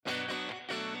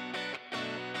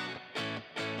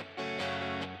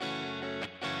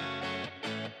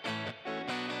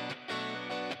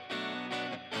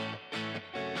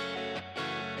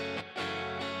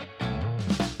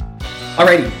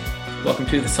Alrighty, welcome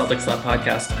to the Celtics Lab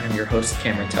podcast. I'm your host,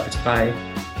 Cameron Tabatai.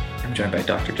 I'm joined by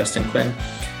Dr. Justin Quinn.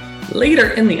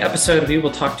 Later in the episode, we will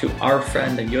talk to our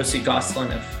friend Yossi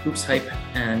Gosselin of Hoops Hype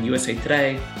and USA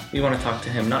Today. We want to talk to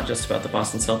him not just about the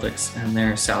Boston Celtics and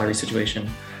their salary situation,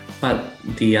 but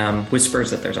the whispers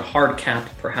that there's a hard cap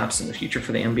perhaps in the future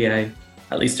for the NBA,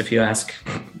 at least if you ask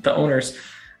the owners,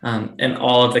 and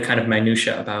all of the kind of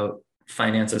minutia about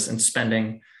finances and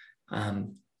spending.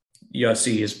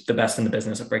 Yossi is the best in the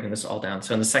business of breaking this all down.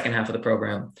 So in the second half of the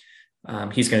program,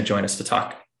 he's going to join us to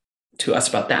talk to us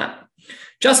about that.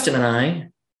 Justin and I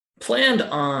planned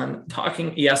on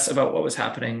talking, yes, about what was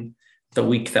happening the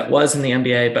week that was in the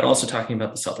NBA, but also talking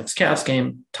about the Celtics-Cavs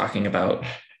game, talking about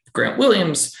Grant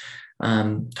Williams,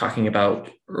 talking about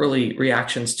early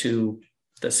reactions to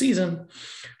the season.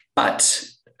 But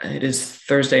it is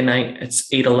Thursday night. It's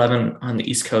 8:11 on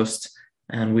the East Coast.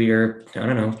 And we are,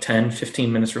 10,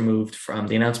 15 minutes removed from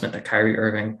the announcement that Kyrie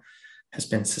Irving has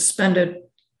been suspended.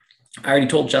 I already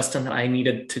told Justin that I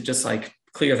needed to just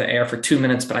clear the air for 2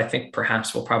 minutes, but I think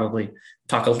perhaps we'll probably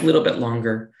talk a little bit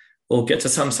longer. We'll get to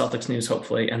some Celtics news,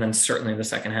 hopefully. And then certainly in the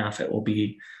second half, it will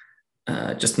be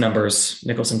just numbers,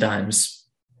 nickels and dimes.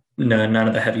 No, none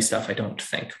of the heavy stuff, I don't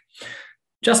think.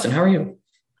 Justin, how are you?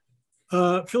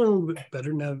 Feeling a little bit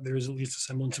better now that there's at least a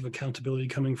semblance of accountability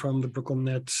coming from the Brooklyn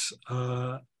Nets.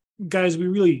 Guys, we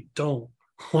really don't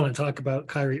want to talk about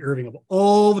Kyrie Irving. Of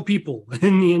all the people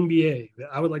in the NBA that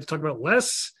I would like to talk about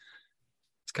less,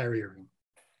 it's Kyrie Irving.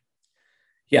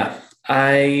 Yeah,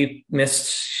 I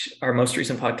missed our most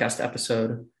recent podcast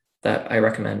episode that I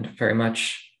recommend very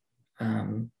much,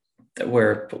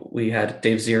 where we had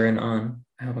Dave Zirin on.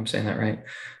 I hope I'm saying that right.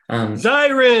 Dave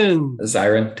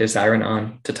Zirin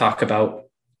on to talk about,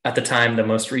 at the time, the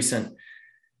most recent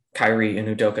Kyrie and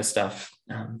Udoka stuff.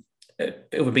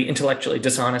 It would be intellectually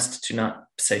dishonest to not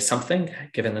say something,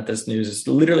 given that this news is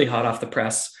literally hot off the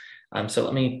press. I'm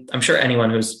sure anyone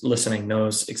who's listening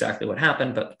knows exactly what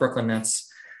happened, but the Brooklyn Nets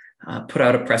put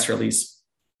out a press release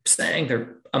saying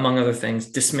they're, among other things,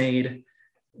 dismayed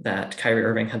that Kyrie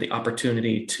Irving had the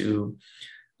opportunity to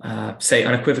say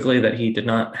unequivocally that he did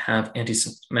not have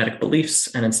anti-Semitic beliefs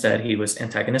and instead he was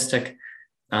antagonistic.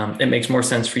 It makes more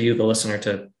sense for you, the listener,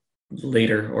 to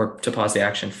later or to pause the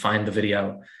action, find the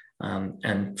video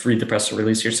and read the press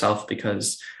release yourself,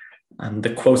 because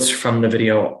the quotes from the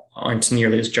video aren't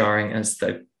nearly as jarring as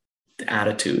the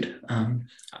attitude.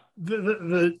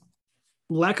 The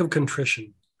lack of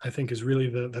contrition, I think, is really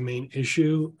the main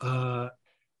issue.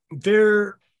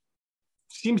 There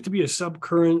seems to be a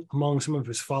subcurrent among some of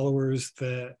his followers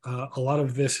that a lot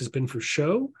of this has been for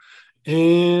show,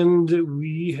 and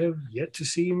we have yet to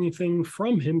see anything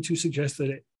from him to suggest that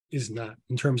it is not,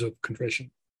 in terms of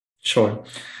contrition. Sure.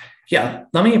 Yeah.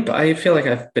 I feel like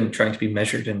I've been trying to be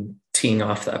measured in teeing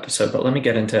off the episode, but let me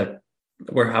get into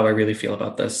how I really feel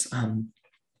about this. I'm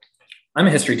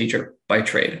a history teacher by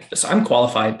trade, so I'm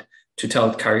qualified to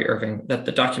tell Kyrie Irving that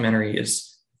the documentary is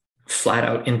flat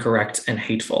out incorrect and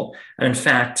hateful, and in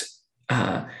fact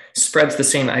spreads the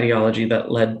same ideology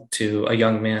that led to a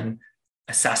young man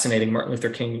assassinating Martin Luther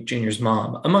King Jr.'s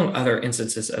mom, among other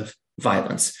instances of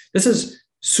violence. This is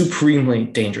supremely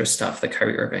dangerous stuff that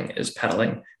Kyrie Irving is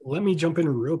peddling. Let me jump in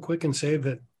real quick and say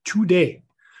that today,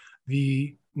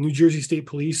 the New Jersey State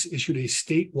Police issued a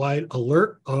statewide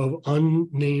alert of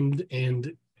unnamed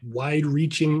and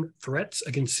wide-reaching threats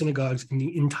against synagogues in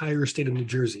the entire state of New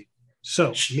Jersey.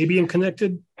 So maybe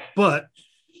unconnected, but.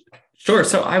 Sure.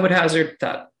 So I would hazard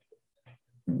that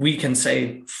we can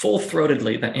say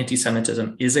full-throatedly that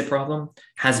anti-Semitism is a problem,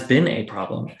 has been a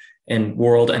problem in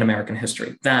world and American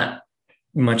history. That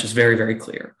much is very, very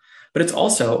clear. But it's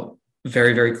also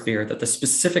very, very clear that the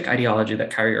specific ideology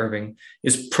that Kyrie Irving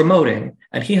is promoting,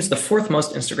 and he has the fourth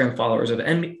most Instagram followers of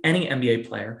any NBA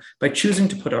player, by choosing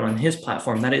to put it on his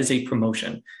platform, that is a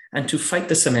promotion. And to fight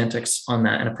the semantics on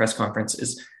that in a press conference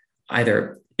is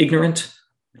either ignorant,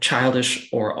 childish,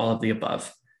 or all of the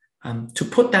above. To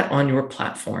put that on your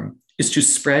platform is to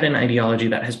spread an ideology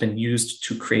that has been used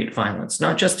to create violence,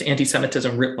 not just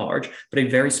anti-Semitism writ large, but a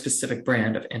very specific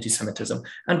brand of anti-Semitism,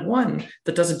 and one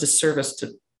that does a disservice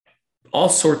to all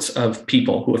sorts of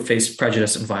people who have faced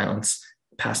prejudice and violence,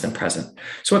 past and present.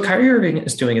 So what Kyrie Irving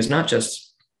is doing is not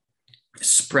just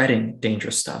spreading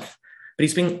dangerous stuff, but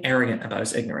he's being arrogant about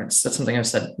his ignorance. That's something I've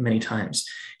said many times.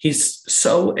 He's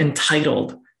so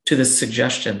entitled to this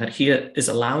suggestion that he is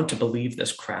allowed to believe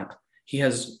this crap. He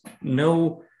has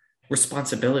no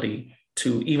responsibility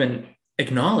to even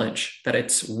acknowledge that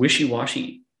it's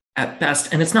wishy-washy at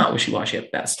best. And it's not wishy-washy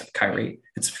at best, Kyrie.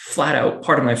 It's flat out,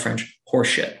 pardon my French,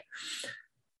 horseshit.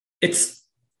 It's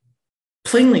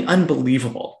plainly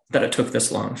unbelievable that it took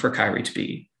this long for Kyrie to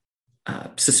be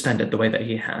suspended the way that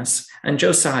he has. And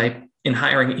Joe Tsai, in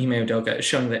hiring Ime Udoka, is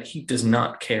showing that he does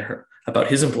not care about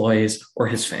his employees or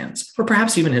his fans, or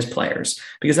perhaps even his players,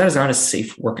 because that is not a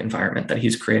safe work environment that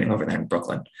he's creating over there in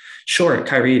Brooklyn. Sure,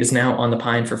 Kyrie is now on the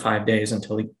pine for 5 days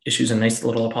until he issues a nice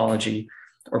little apology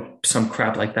or some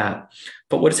crap like that.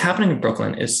 But what is happening in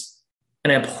Brooklyn is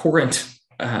an abhorrent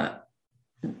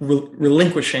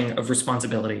relinquishing of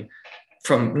responsibility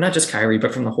from not just Kyrie,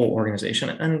 but from the whole organization.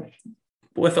 And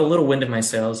with a little wind in my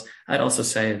sails, I'd also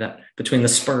say that between the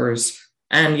Spurs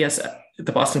and, yes,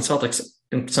 the Boston Celtics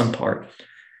in some part,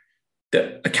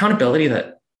 the accountability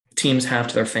that teams have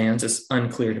to their fans is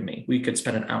unclear to me. We could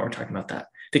spend an hour talking about that.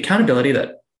 The accountability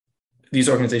that these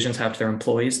organizations have to their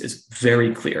employees is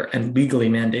very clear and legally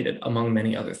mandated, among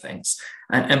many other things.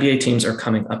 And NBA teams are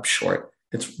coming up short.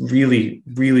 It's really,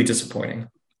 really disappointing.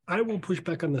 I will push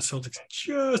back on the Celtics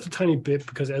just a tiny bit,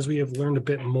 because as we have learned a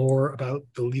bit more about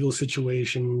the legal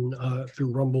situation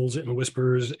through rumbles and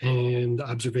whispers and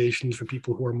observations from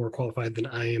people who are more qualified than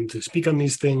I am to speak on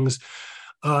these things,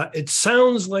 it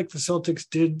sounds like the Celtics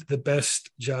did the best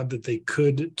job that they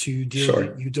could to deal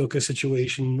with the Udoka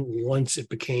situation once it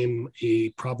became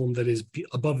a problem that is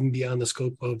above and beyond the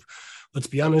scope of, let's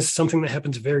be honest, something that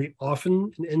happens very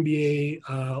often in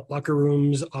NBA locker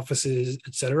rooms, offices,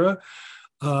 etc.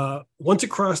 Once it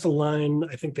crossed the line,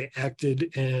 I think they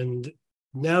acted, and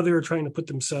now they're trying to put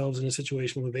themselves in a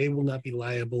situation where they will not be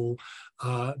liable.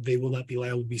 They will not be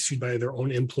liable to be sued by their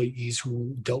own employees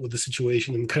who dealt with the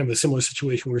situation, and kind of a similar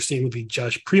situation we're seeing with the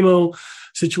Josh Primo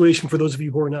situation. For those of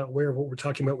you who are not aware of what we're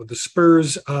talking about with the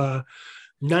Spurs,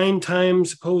 9 times,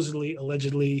 supposedly,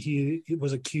 allegedly, he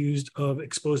was accused of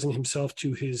exposing himself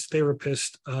to his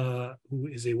therapist, who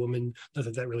is a woman. Not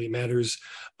that that really matters.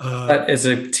 That is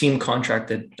a team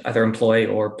contracted either employee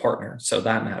or partner, so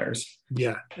that matters.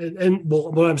 Yeah. And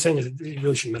well, what I'm saying is it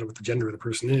really shouldn't matter what the gender of the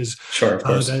person is. Sure, of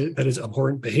course. That is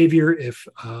abhorrent behavior, if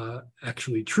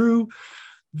actually true.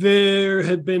 There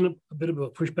had been a bit of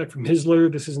a pushback from his lawyer.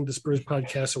 This isn't the Spurs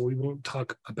podcast, so we won't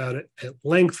talk about it at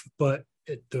length, but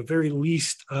at the very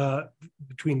least,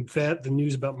 between that, the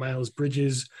news about Miles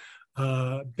Bridges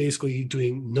basically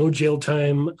doing no jail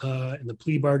time in the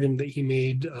plea bargain that he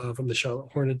made from the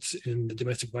Charlotte Hornets in the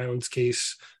domestic violence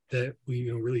case that we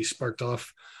really sparked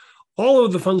off all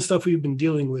of the fun stuff we've been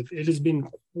dealing with. It has been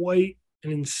quite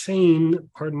an insane,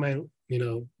 pardon my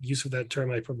use of that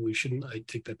term, I probably shouldn't, I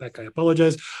take that back, I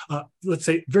apologize. Let's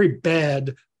say very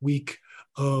bad week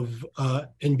of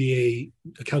NBA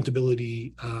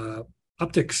accountability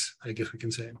optics, I guess we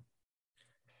can say.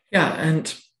 Yeah,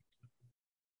 and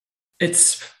I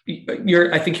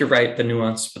think you're right. The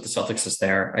nuance with the Celtics is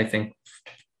there. I think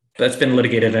that's been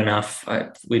litigated enough.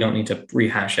 We don't need to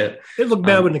rehash it. It looked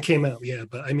bad when it came out, yeah,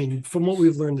 but I mean, from what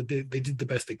we've learned, that they did the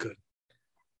best they could.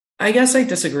 I guess I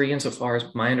disagree insofar as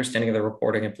my understanding of the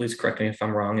reporting, and please correct me if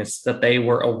I'm wrong, is that they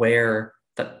were aware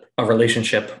that a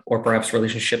relationship or perhaps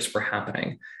relationships were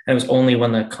happening. And it was only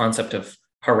when the concept of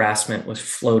harassment was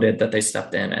floated that they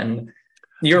stepped in. And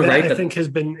you're right. I think has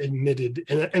been admitted.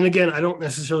 And again, I don't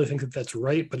necessarily think that that's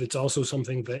right, but it's also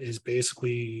something that is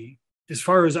basically, as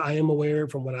far as I am aware,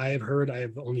 from what I have heard, I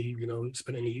have only,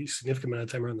 spent any significant amount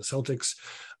of time around the Celtics,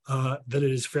 that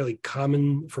it is fairly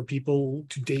common for people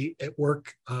to date at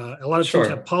work. A lot of teams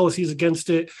have policies against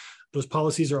it. Those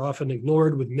policies are often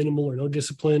ignored with minimal or no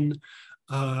discipline.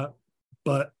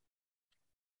 But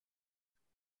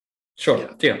sure.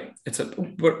 Yeah. It's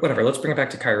whatever. Let's bring it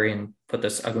back to Kyrie and put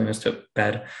this ugliness to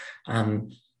bed.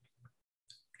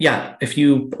 If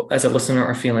you, as a listener,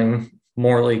 are feeling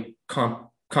morally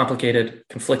complicated,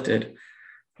 conflicted,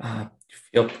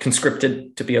 feel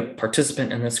conscripted to be a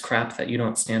participant in this crap that you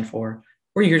don't stand for,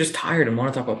 or you're just tired and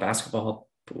want to talk about basketball,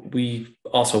 we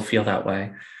also feel that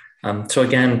way. So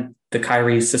again, the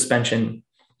Kyrie suspension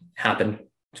happened,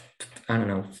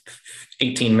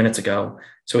 18 minutes ago.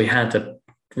 So we had to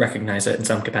recognize it in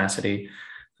some capacity.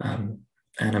 And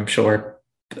I'm sure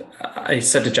I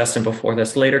said to Justin before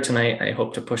this, later tonight, I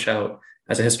hope to push out,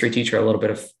 as a history teacher, a little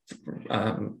bit of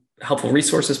helpful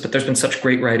resources, but there's been such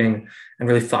great writing and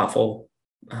really thoughtful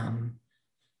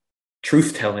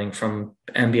truth-telling from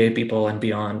NBA people and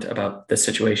beyond about this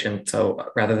situation. So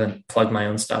rather than plug my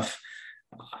own stuff,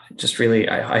 just really,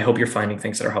 I hope you're finding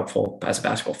things that are helpful as a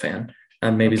basketball fan.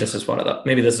 Maybe this is one of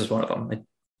them.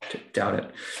 I doubt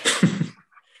it.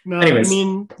 No, Anyways. I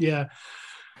mean, yeah,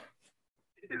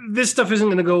 this stuff isn't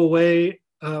going to go away.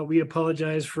 We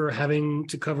apologize for having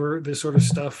to cover this sort of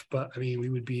stuff, but I mean, we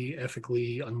would be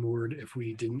ethically unmoored if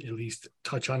we didn't at least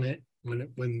touch on it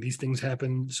when these things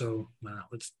happen. So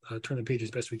let's turn the page as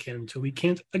best we can until we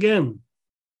can't again.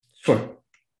 Sure.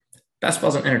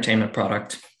 Basketball is an entertainment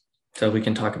product, so we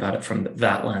can talk about it from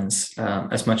that lens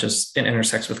as much as it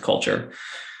intersects with culture.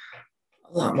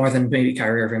 A lot more than maybe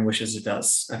Kyrie Irving wishes it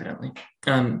does, evidently.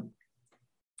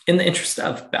 In the interest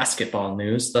of basketball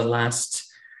news, the last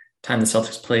time the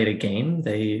Celtics played a game,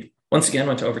 they once again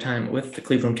went to overtime with the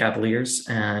Cleveland Cavaliers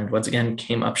and once again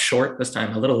came up short, this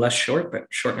time a little less short, but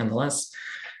short nonetheless.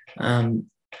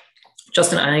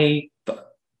 Justin, I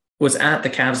was at the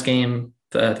Cavs game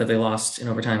that they lost in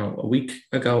overtime a week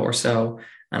ago or so,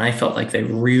 and I felt like they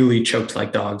really choked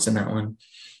like dogs in that one.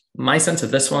 My sense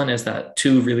of this one is that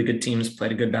two really good teams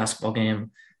played a good basketball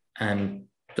game, and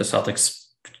the Celtics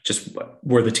just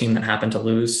were the team that happened to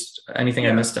lose. Anything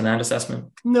I missed in that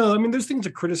assessment? No, I mean, there's things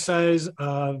to criticize.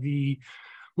 The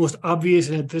most obvious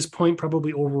and at this point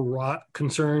probably overwrought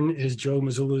concern is Joe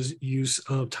Mazzulla's use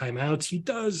of timeouts. He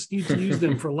does need to use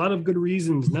them for a lot of good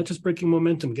reasons, not just breaking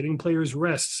momentum, getting players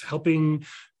rests, helping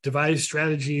devise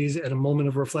strategies at a moment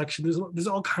of reflection. There's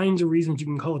all kinds of reasons you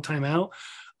can call a timeout.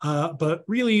 But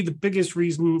really the biggest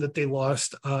reason that they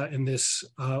lost in this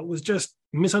was just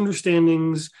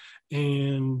misunderstandings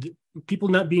and people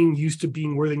not being used to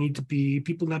being where they need to be,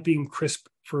 people not being crisp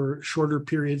for shorter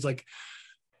periods. Like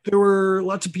there were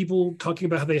lots of people talking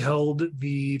about how they held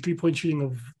the three-point shooting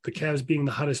of the Cavs being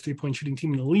the hottest three-point shooting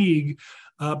team in the league.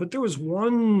 But there was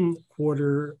one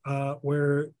quarter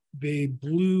where they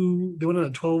went on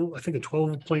a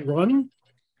 12-point run.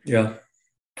 Yeah.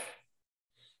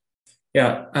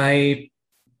 Yeah. I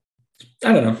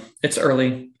don't know. It's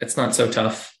early. It's not so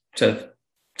tough to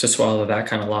swallow that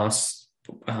kind of loss,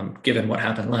 given what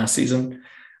happened last season.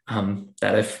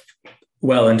 That if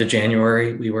well into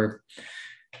January, we were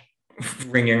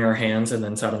wringing our hands and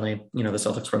then suddenly, the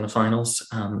Celtics were in the finals.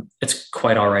 It's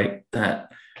quite all right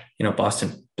that,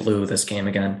 Boston blew this game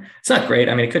again. It's not great.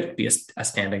 I mean, it could be a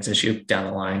standings issue down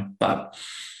the line, but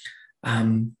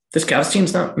this Cavs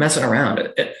team's not messing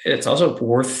around. It's also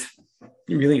worth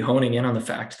really honing in on the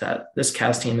fact that this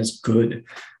Cavs team is good.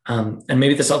 And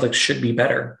maybe the Celtics should be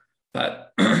better,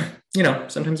 but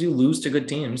sometimes you lose to good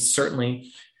teams,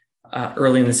 certainly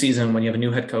early in the season when you have a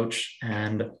new head coach.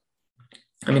 And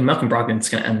I mean, Malcolm Brogdon's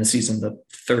going to end the season the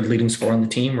third leading scorer on the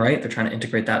team, right? They're trying to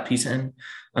integrate that piece in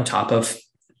on top of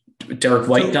Derek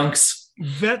White dunks.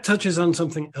 That touches on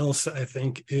something else that I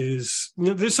think is,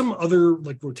 there's some other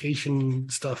like rotation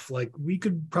stuff. Like we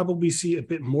could probably see a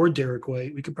bit more Derek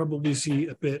White. We could probably see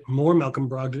a bit more Malcolm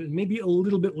Brogdon, and maybe a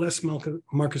little bit less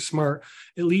Marcus Smart,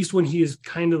 at least when he is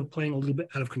kind of playing a little bit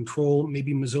out of control.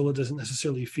 Maybe Mazzulla doesn't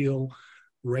necessarily feel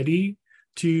ready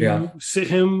to sit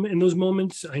him in those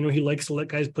moments. I know he likes to let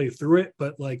guys play through it,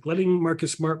 but like letting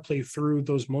Marcus Smart play through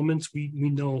those moments, we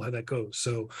know how that goes.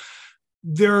 So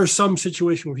there are some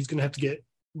situations where he's going to have to get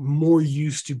more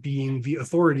used to being the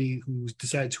authority who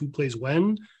decides who plays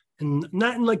when, and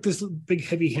not in like this big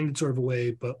heavy-handed sort of a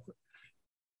way, but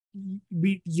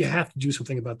you have to do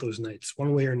something about those nights,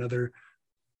 one way or another,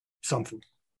 something.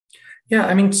 Yeah,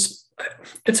 I mean,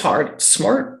 it's hard.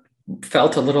 Smart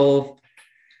felt a little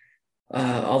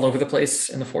all over the place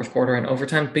in the fourth quarter and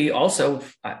overtime. But he also,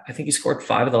 I think he scored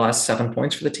 5 of the last 7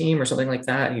 points for the team or something like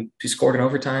that. He scored in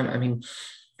overtime. I mean,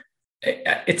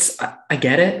 I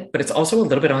get it, but it's also a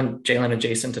little bit on Jalen and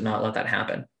Jason to not let that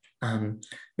happen.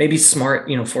 Maybe Smart,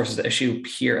 forces the issue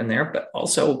here and there, but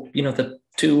also, the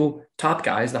two top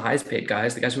guys, the highest paid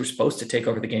guys, the guys who are supposed to take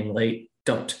over the game late,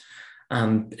 don't.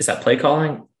 Is that play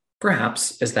calling?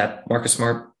 Perhaps. Is that Marcus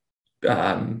Smart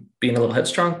being a little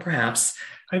headstrong? Perhaps.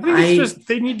 I think it's just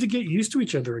they need to get used to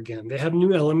each other again. They have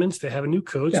new elements. They have a new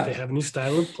coach. Yeah. They have a new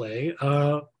style of play.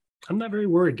 I'm not very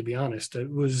worried, to be honest. It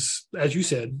was, as you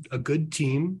said, a good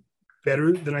team,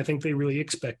 better than I think they really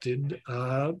expected,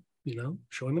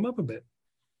 showing them up a bit.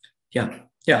 Yeah.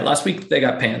 Yeah. Last week they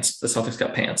got pants. The Celtics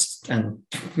got pants. And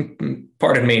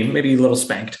pardon me, maybe a little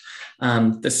spanked.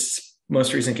 This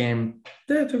most recent game,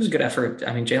 there was a good effort.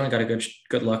 I mean, Jalen got a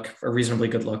good look, a reasonably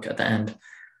good look at the end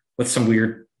with some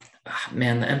weird, the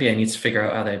NBA needs to figure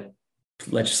out how they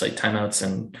legislate timeouts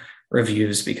and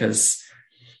reviews, because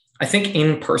I think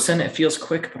in person it feels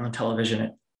quick, but on television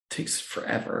it takes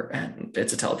forever, and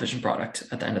it's a television product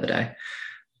at the end of the day.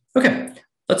 Okay,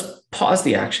 let's pause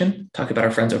the action, talk about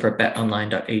our friends over at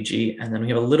betonline.ag, and then we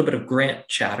have a little bit of Grant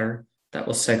chatter that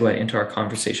will segue into our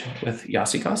conversation with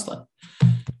Yossi Gosselin.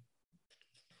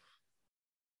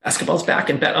 Basketball's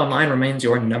back, and BetOnline remains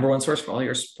your number one source for all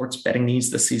your sports betting needs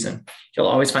this season. You'll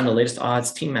always find the latest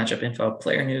odds, team matchup info,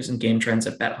 player news, and game trends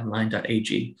at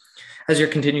betonline.ag. As your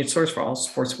continued source for all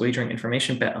sports wagering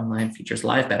information, BetOnline features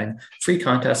live betting, free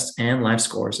contests, and live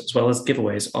scores, as well as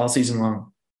giveaways all season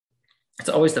long. It's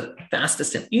always the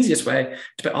fastest and easiest way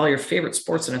to bet all your favorite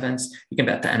sports and events. You can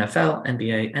bet the NFL,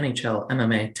 NBA, NHL,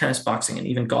 MMA, tennis, boxing, and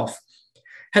even golf.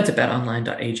 Head to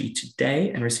betonline.ag today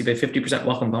and receive a 50%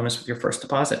 welcome bonus with your first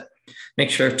deposit.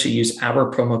 Make sure to use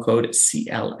our promo code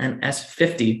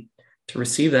CLNS50 to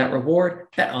receive that reward.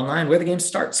 Bet online, where the game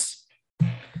starts.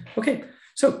 Okay,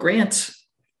 so Grant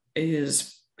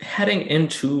is heading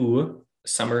into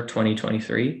summer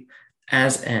 2023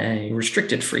 as a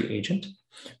restricted free agent,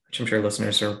 which I'm sure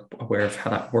listeners are aware of how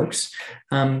that works.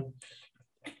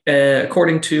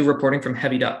 According to reporting from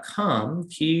Heavy.com,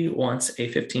 he wants a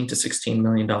 $15 to $16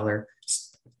 million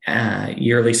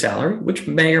yearly salary, which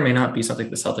may or may not be something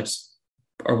the Celtics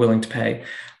are willing to pay.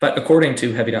 But according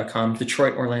to Heavy.com,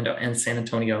 Detroit, Orlando, and San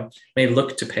Antonio may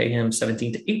look to pay him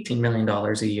 $17 to $18 million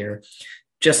a year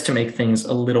just to make things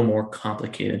a little more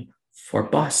complicated for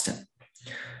Boston.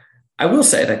 I will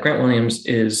say that Grant Williams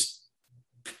is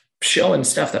showing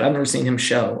stuff that I've never seen him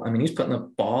show. I mean, he's putting the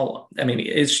ball. I mean,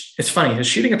 it's funny. His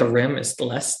shooting at the rim is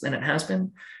less than it has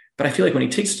been, but I feel like when he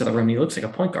takes it to the rim, he looks like a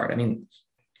point guard. I mean,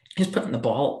 he's putting the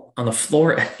ball on the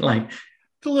floor. Like,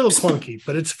 it's a little clunky,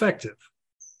 but it's effective.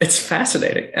 It's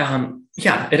fascinating.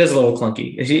 Yeah, it is a little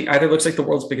clunky. He either looks like the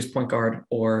world's biggest point guard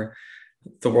or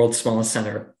the world's smallest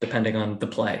center, depending on the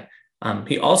play.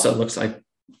 He also looks like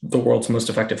the world's most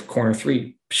effective corner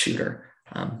three shooter,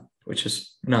 which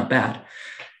is not bad.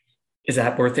 Is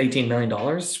that worth $18 million?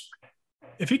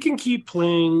 If he can keep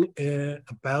playing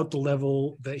about the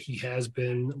level that he has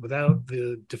been without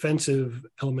the defensive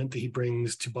element that he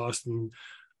brings to Boston,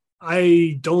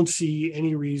 I don't see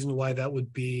any reason why that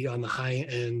would be on the high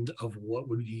end of what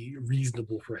would be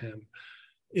reasonable for him.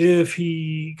 If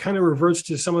he kind of reverts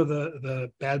to some of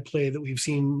the bad play that we've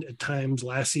seen at times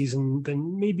last season,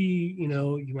 then maybe,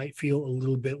 you might feel a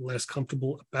little bit less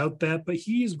comfortable about that. But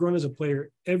he's grown as a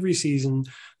player every season.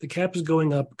 The cap is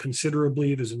going up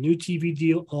considerably. There's a new TV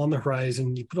deal on the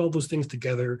horizon. You put all those things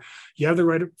together, you have the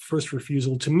right of first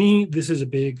refusal. To me, this is a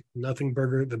big nothing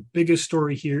burger. The biggest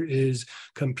story here is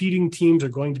competing teams are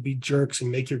going to be jerks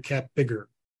and make your cap bigger.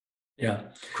 Yeah.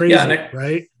 Crazy, yeah,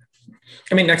 right?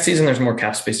 I mean, next season, there's more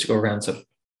cap space to go around. So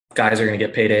guys are going to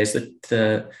get paydays.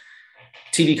 The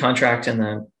TV contract and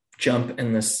the jump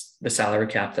in the salary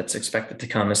cap that's expected to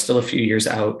come is still a few years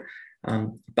out.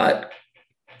 But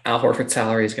Al Horford's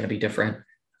salary is going to be different.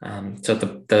 So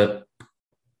the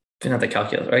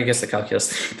calculus, or I guess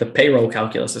the payroll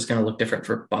calculus is going to look different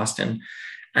for Boston.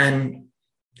 And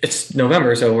it's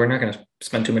November, so we're not going to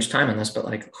spend too much time on this, but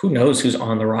like, who knows who's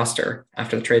on the roster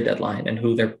after the trade deadline and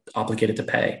who they're obligated to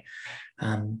pay.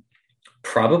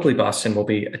 Probably Boston will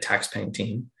be a tax-paying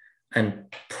team, and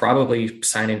probably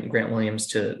signing Grant Williams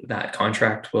to that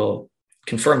contract will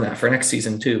confirm that for next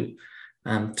season too.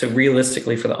 So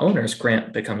realistically for the owners,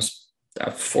 Grant becomes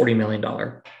a $40 million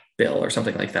bill or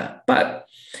something like that. But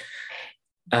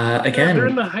again, they're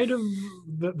in the height of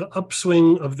the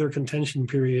upswing of their contention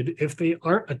period. If they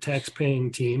aren't a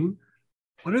tax-paying team,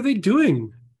 what are they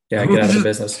doing? Yeah, get out of the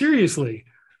business. Seriously.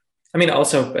 I mean,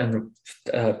 also, and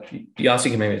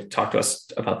Yossi can maybe talk to us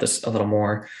about this a little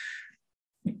more.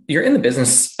 You're in the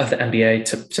business of the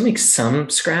NBA to make some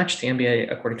scratch. The NBA,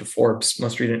 according to Forbes'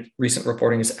 most recent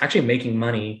reporting, is actually making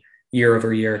money year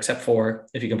over year, except for,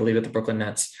 if you can believe it, the Brooklyn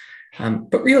Nets.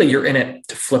 But really, you're in it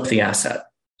to flip the asset.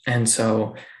 And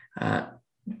so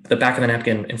the back of the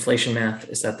napkin inflation math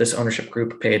is that this ownership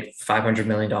group paid $500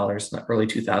 million in the early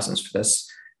 2000s for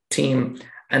this team.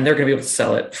 And they're going to be able to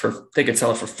sell it they could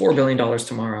sell it for $4 billion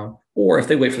tomorrow. Or if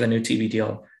they wait for the new TV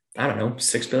deal, I don't know,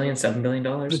 $6 billion, $7 billion.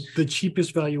 The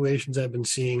cheapest valuations I've been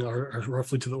seeing are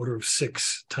roughly to the order of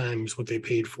 6 times what they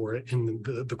paid for it in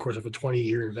the course of a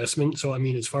 20-year investment. So, I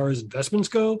mean, as far as investments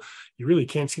go, you really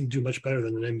can't seem to do much better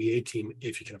than an NBA team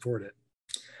if you can afford it.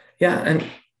 Yeah. And,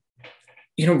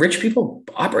 rich people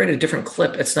operate at a different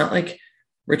clip. It's not like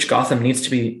Rich Gotham needs to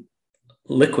be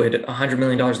liquid, $100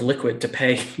 million liquid to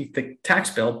pay the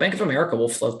tax bill. Bank of America will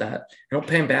float that. It'll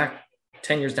pay him back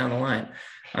 10 years down the line.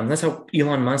 That's how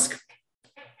Elon Musk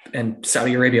and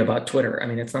Saudi Arabia bought Twitter. I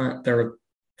mean, it's not the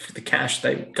cash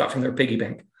they got from their piggy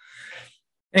bank.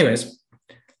 Anyways,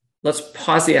 let's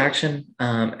pause the action.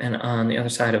 And on the other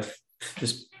side of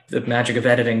the magic of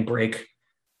editing break,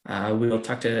 we will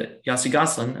talk to Yossi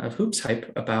Goslin of Hoops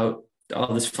Hype about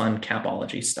all this fun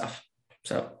capology stuff.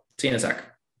 So see you in a sec.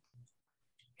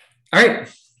 All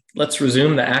right, let's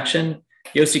resume the action.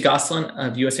 Yossi Goslin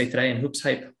of USA Today and Hoops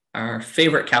Hype, our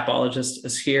favorite capologist,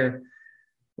 is here.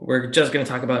 We're just going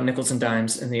to talk about nickels and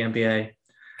dimes in the NBA.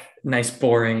 Nice,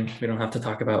 boring. We don't have to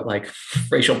talk about like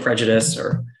racial prejudice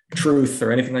or truth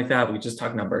or anything like that. We just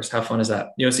talk numbers. How fun is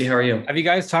that? Yossi, how are you? Have you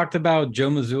guys talked about Joe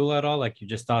Mazzulla at all? Like, your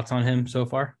just thoughts on him so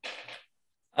far?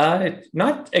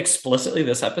 Not explicitly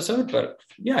this episode, but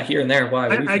yeah, here and there. Why?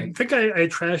 I think I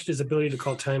trashed his ability to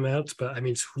call timeouts, but I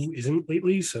mean, who isn't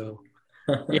lately? So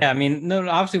Yeah, I mean, no,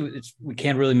 obviously we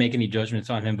can't really make any judgments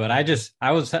on him, but I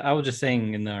was just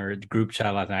saying in our group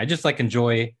chat last night, I just like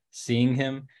enjoy seeing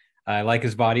him. I like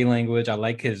his body language. I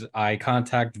like his eye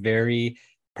contact.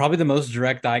 Probably the most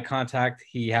direct eye contact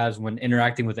he has when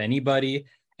interacting with anybody,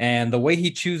 and the way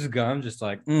he chews gum, just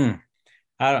like,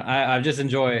 I just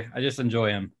enjoy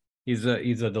him. He's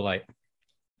a delight.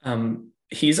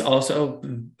 He's also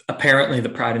apparently the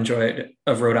pride and joy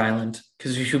of Rhode Island,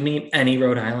 because if you meet any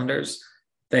Rhode Islanders,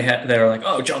 they're like,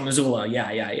 oh, Joe Mazzulla,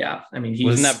 yeah. I mean,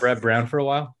 wasn't that Brett Brown for a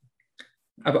while?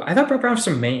 I thought Brett Brown was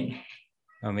from Maine.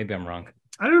 Oh, maybe I'm wrong.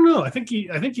 I don't know. I think he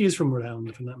is from Rhode Island,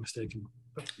 if I'm not mistaken.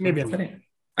 But maybe I'm not.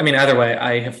 I mean, either way,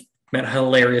 I have met a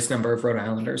hilarious number of Rhode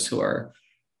Islanders who are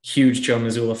huge Joe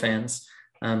Mazzulla fans.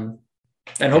 And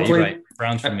hopefully, right.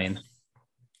 Brown's from Maine.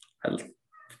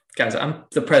 Guys, I'm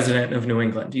the president of New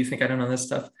England. Do you think I don't know this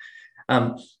stuff?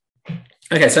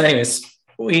 Okay, so anyways,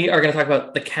 we are going to talk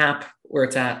about the cap, where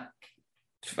it's at,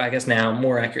 I guess now,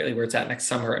 more accurately, where it's at next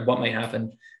summer and what might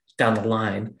happen down the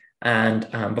line. And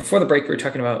before the break, we were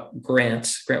talking about Grant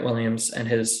Williams and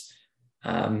his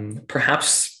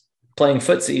perhaps playing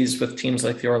footsies with teams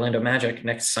like the Orlando Magic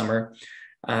next summer.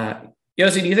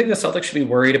 Yossi, do you think the Celtics should be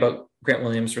worried about Grant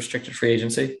Williams' restricted free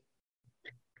agency?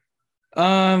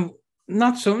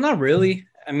 Not really.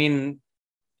 I mean,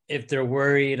 if they're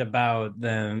worried about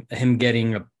him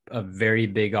getting a very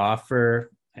big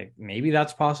offer, maybe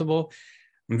that's possible.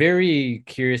 I'm very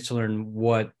curious to learn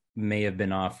what may have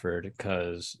been offered,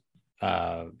 because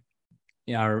I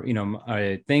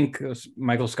think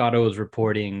Michael Scotto was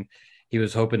reporting he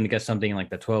was hoping to get something like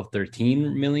the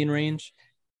 12-13 million range.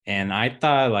 And I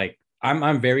thought, like,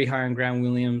 I'm very high on Grant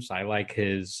Williams. I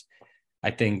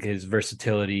think his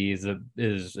versatility,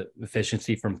 his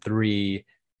efficiency from three.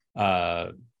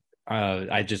 I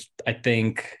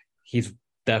think he's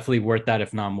definitely worth that,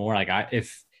 if not more. Like,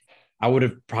 I would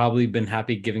have probably been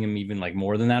happy giving him even like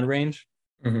more than that range.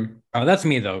 Mm-hmm. That's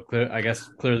me though. I guess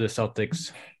clearly the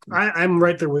Celtics. I'm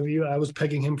right there with you. I was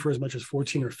pegging him for as much as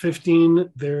 14 or 15.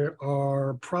 There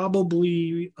are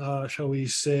probably, shall we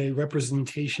say,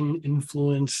 representation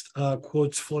influenced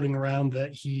quotes floating around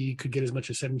that he could get as much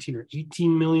as 17 or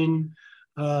 18 million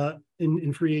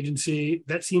in free agency.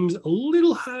 That seems a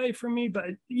little high for me, but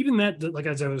even that, like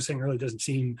as I was saying earlier, doesn't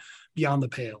seem beyond the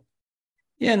pale.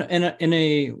 Yeah,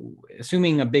 and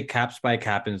assuming a big cap spike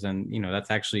happens, and that's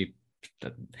actually.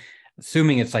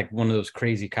 Assuming it's like one of those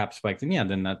crazy cap spikes, and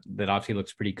then that obviously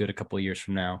looks pretty good a couple of years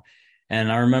from now.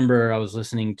 And I remember I was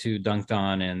listening to Dunked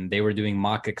On, and they were doing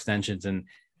mock extensions, and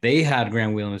they had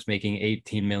Grant Williams making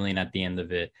 18 million at the end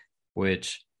of it,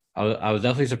 which I was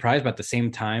definitely surprised. But at the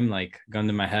same time, like, gun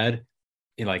to my head,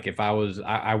 like, if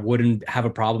I wouldn't have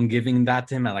a problem giving that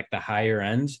to him at like the higher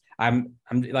ends. I'm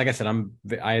like I said,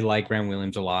 I like Grant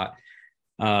Williams a lot.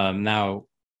 Now,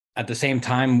 at the same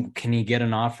time, can he get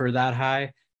an offer that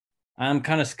high? I'm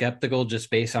kind of skeptical, just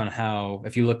based on how,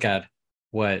 if you look at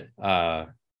what some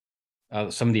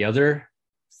of the other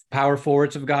power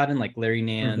forwards have gotten, like Larry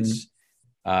Nance,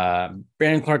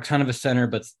 Brandon Clark's kind of a center,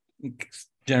 but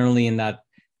generally in that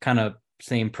kind of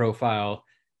same profile.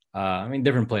 I mean,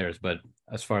 different players, but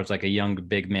as far as like a young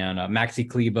big man, Maxi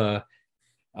Kleba,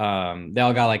 they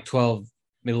all got like 12,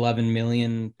 11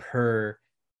 million per.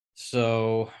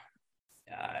 So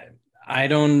I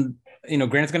don't,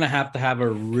 Grant's going to have a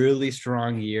really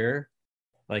strong year.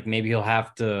 Like, maybe he'll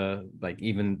have to like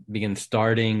even begin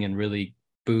starting and really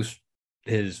boost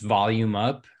his volume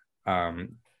up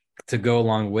to go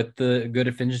along with the good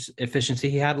efficiency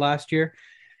he had last year.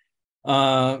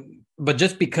 But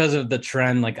just because of the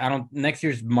trend, like, next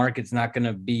year's market's not going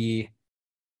to be,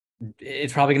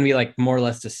 it's probably going to be like more or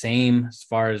less the same as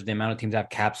far as the amount of teams have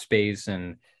cap space.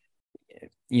 And,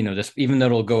 just even though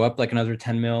it'll go up like another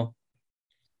 10 mil,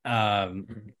 I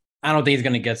don't think he's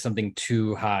going to get something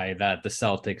too high that the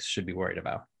Celtics should be worried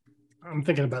about. I'm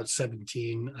thinking about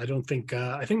 17. I don't think,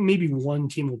 I think maybe one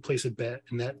team will place a bet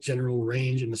in that general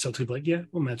range, and the Celtics will be like, yeah,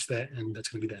 we'll match that. And that's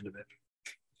going to be the end of it.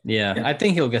 Yeah, I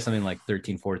think he'll get something like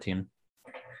 13, 14.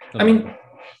 I mean,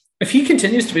 if he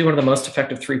continues to be one of the most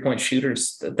effective 3-point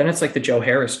shooters, then it's like the Joe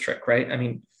Harris trick, right? I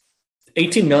mean,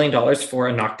 $18 million for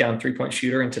a knockdown 3-point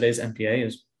shooter in today's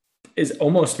NBA is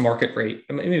almost market rate.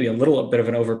 I mean, maybe a bit of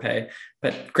an overpay,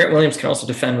 but Grant Williams can also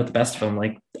defend with the best of them.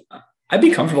 Like, I'd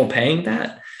be comfortable paying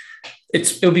that.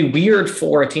 It would be weird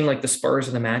for a team like the Spurs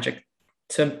or the Magic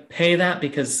to pay that,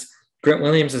 because Grant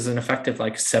Williams is an effective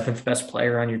like 7th best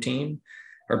player on your team,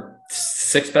 or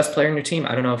sixth best player in your team.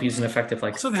 I don't know if he's an effective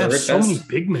like So they third have so best. many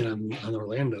big men on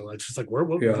Orlando. It's just like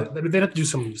they'd have to do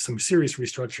some serious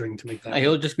restructuring to make that.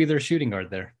 He'll just be their shooting guard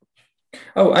there.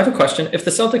 Oh, I have a question. If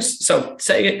the Celtics, so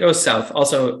say it goes south.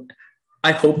 Also,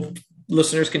 I hope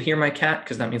listeners can hear my cat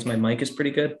because that means my mic is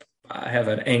pretty good. I have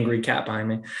an angry cat behind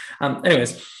me.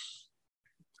 Anyways,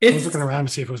 I was looking around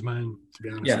to see if it was mine, to be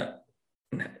honest. Yeah.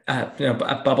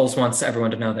 Bubbles wants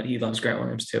everyone to know that he loves Grant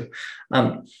Williams too.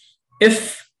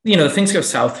 If, things go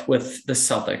south with the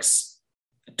Celtics,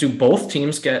 do both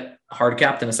teams get hard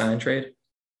capped in a sign and trade?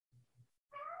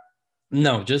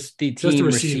 No, just the team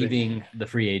receiving the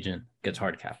free agent gets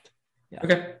hard capped. Yeah.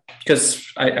 Okay. Because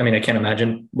I can't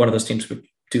imagine one of those teams would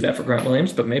do that for Grant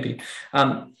Williams, but maybe.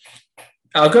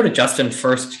 I'll go to Justin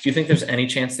first. Do you think there's any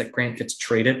chance that Grant gets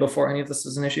traded before any of this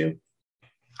is an issue?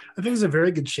 I think there's a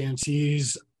very good chance.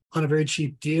 He's on a very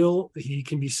cheap deal. He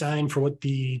can be signed for what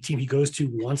the team he goes to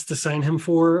wants to sign him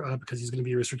for because he's going to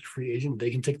be a restricted free agent. They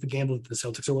can take the gamble that the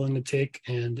Celtics are willing to take.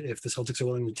 And if the Celtics are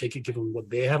willing to take it, given what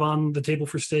they have on the table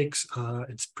for stakes,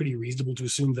 it's pretty reasonable to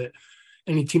assume that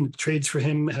any team that trades for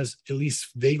him has at least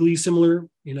vaguely similar,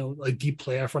 like deep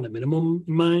playoff run at minimum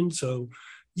in mind. So,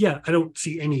 yeah, I don't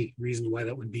see any reason why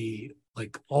that would be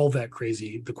like all that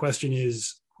crazy. The question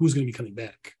is, who's going to be coming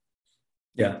back?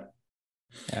 Yeah.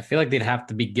 I feel like they'd have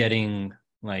to be getting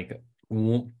like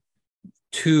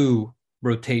 2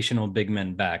 rotational big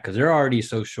men back because they're already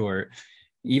so short.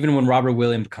 Even when Robert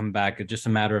Williams come back, it's just a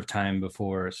matter of time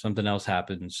before something else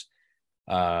happens.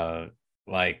 I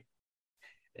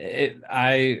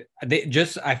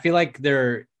feel like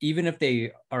they're, even if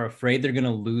they are afraid they're going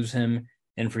to lose him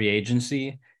in free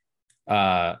agency,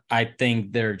 I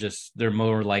think they're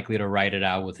more likely to ride it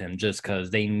out with him just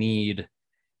because they need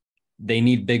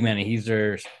big men. He's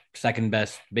their second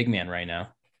best big man right now.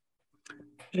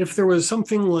 If there was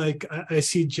something like, I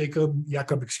see Jakob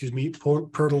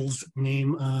Poeltl's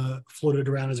name floated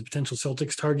around as a potential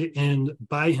Celtics target, and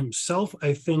by himself,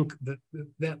 I think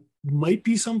that might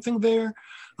be something there.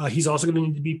 He's also going to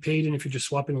need to be paid, and if you're just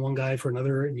swapping one guy for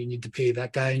another and you need to pay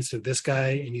that guy instead of this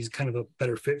guy, and he's kind of a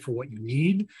better fit for what you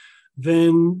need,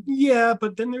 then yeah,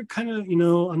 but then they're kind of,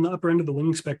 on the upper end of the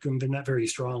winning spectrum, they're not very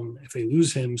strong if they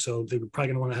lose him, so they're probably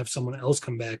going to want to have someone else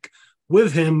come back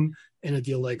with him in a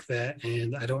deal like that,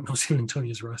 and I don't know San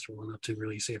Antonio's roster well enough to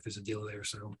really say if there's a deal there.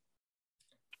 So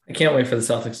I can't wait for the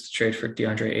Celtics to trade for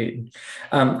DeAndre Ayton.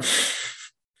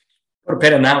 Put a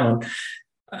pin in that one.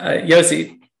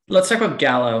 Yossi, let's talk about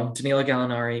Danilo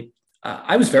Gallinari.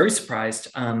 I was very surprised.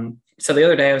 So the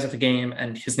other day I was at the game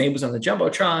and his name was on the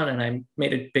Jumbotron and I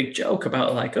made a big joke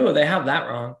about like, oh, they have that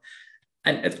wrong.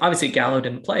 And obviously Gallo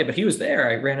didn't play, but he was there.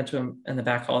 I ran into him in the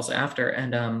back halls after.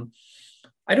 And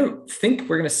I don't think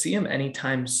we're going to see him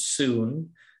anytime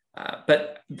soon.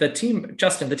 But the team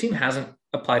hasn't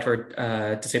applied for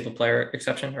a disabled player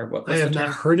exception or what? I have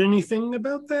not heard anything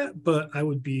about that, but I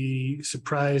would be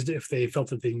surprised if they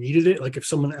felt that they needed it. Like if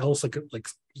someone else, like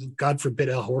God forbid,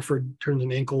 Al Horford turns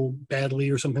an ankle badly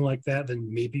or something like that, then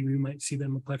maybe we might see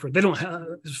them apply for it. They don't have,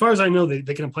 as far as I know, they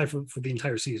can apply for the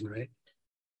entire season, right?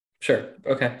 Sure.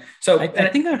 Okay. So I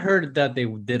think I heard that they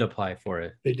did apply for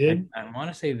it. They did? I want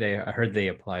to say I heard they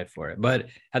applied for it, but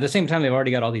at the same time, they've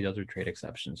already got all these other trade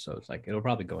exceptions. So it's like, it'll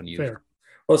probably go unused. Fair.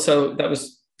 Well, so that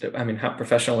was, how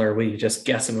professional are we just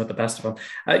guessing with the best of them?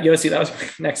 Yossi, that was my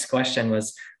next question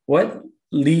was, what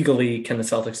legally can the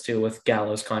Celtics do with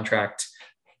Gallo's contract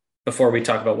before we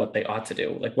talk about what they ought to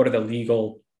do? Like, what are the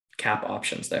legal cap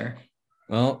options there?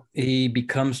 Well, he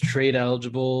becomes trade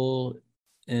eligible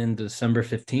in December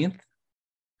 15th.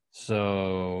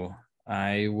 So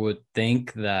I would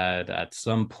think that at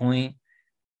some point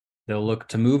they'll look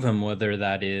to move him, whether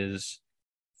that is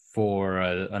for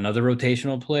another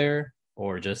rotational player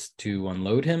or just to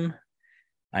unload him.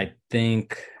 I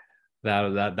think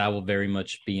that will very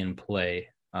much be in play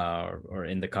or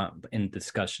in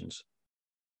discussions.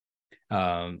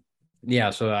 So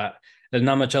there's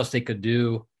not much else they could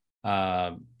do.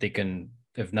 They can,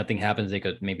 if nothing happens, they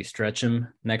could maybe stretch him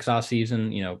next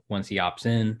offseason, once he opts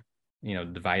in,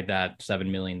 divide that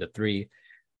 $7 million to 3.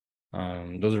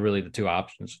 Those are really the two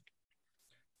options.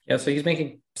 Yeah, so he's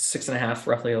making $6.5,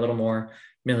 roughly a little more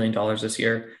 $1 million this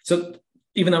year. So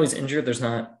even though he's injured, there's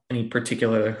not any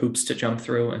particular hoops to jump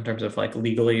through in terms of like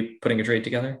legally putting a trade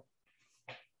together.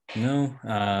 No,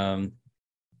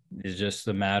 it's just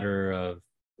a matter of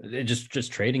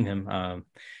just trading him.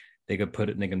 They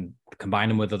can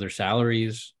combine him with other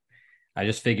salaries. I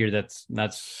just figured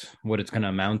that's what it's going to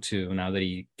amount to now that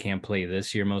he can't play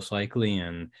this year, most likely.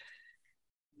 And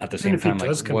at the same time, like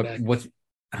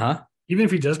even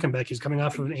if he does come back, he's coming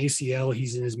off of an ACL.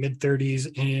 He's in his mid-30s,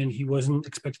 and he wasn't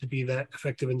expected to be that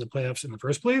effective in the playoffs in the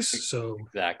first place. So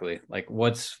exactly, like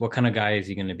what kind of guy is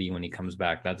he going to be when he comes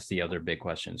back? That's the other big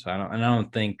question. So I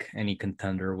don't think any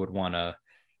contender would want to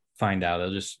find out.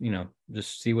 They'll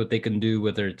just see what they can do,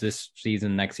 whether it's this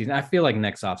season, next season. I feel like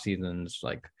next off season is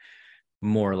like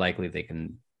more likely they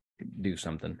can do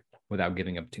something without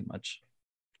giving up too much.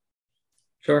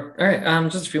 Sure. All right.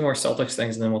 Just a few more Celtics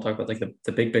things, and then we'll talk about like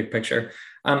the big picture.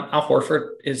 Al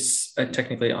Horford is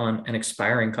technically on an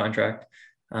expiring contract.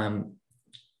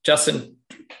 Justin,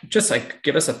 just like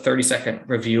give us a 30-second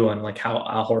review on like how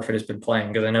Al Horford has been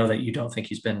playing, because I know that you don't think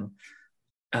he's been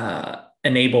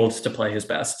enabled to play his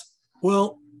best.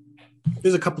 Well,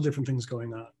 there's a couple different things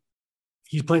going on.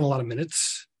 He's playing a lot of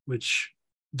minutes, which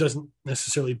doesn't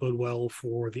necessarily bode well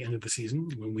for the end of the season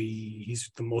when he's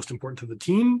the most important to the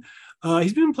team.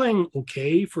 He's been playing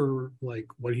okay for like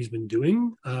what he's been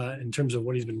doing in terms of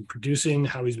what he's been producing,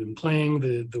 how he's been playing.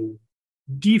 The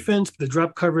defense, the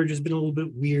drop coverage has been a little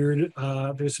bit weird.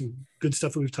 There's some good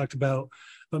stuff that we've talked about,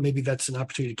 but maybe that's an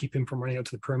opportunity to keep him from running out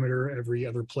to the perimeter every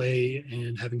other play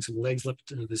and having some legs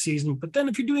left into the season. But then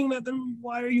if you're doing that, then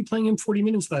why are you playing him 40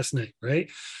 minutes last night, right?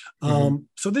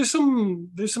 So there's some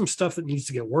stuff that needs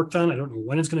to get worked on. I don't know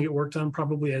when it's going to get worked on,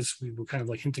 probably, as we were kind of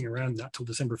like hinting around, not till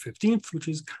December 15th, which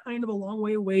is kind of a long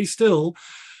way away still.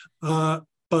 But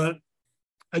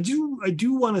I do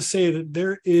want to say that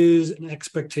there is an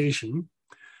expectation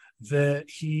that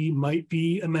he might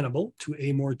be amenable to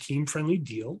a more team-friendly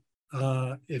deal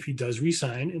if he does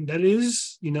resign. And that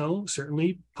is,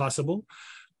 certainly possible.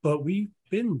 But we've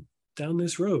been down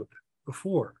this road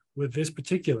before with this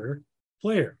particular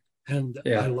player. And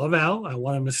I love Al. I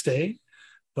want him to stay.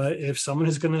 But if someone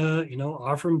is going to,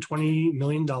 offer him $20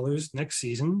 million next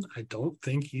season, I don't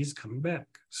think he's coming back.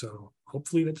 So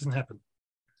hopefully that doesn't happen.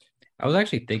 I was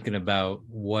actually thinking about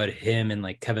what him and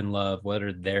like Kevin Love, what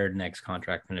are their next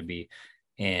contract going to be?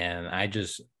 And I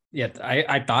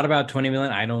thought about 20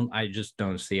 million. I just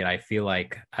don't see it. I feel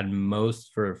like at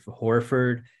most for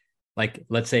Horford, like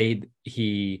let's say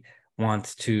he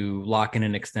wants to lock in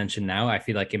an extension now, I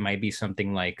feel like it might be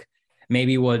something like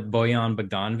maybe what Bojan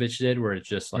Bogdanovic did, where it's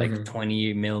just like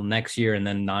 20 mil next year and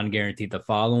then non-guaranteed the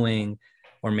following,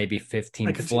 or maybe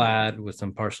 15 flat with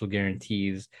some partial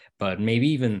guarantees. But maybe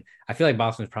even, I feel like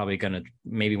Boston's probably going to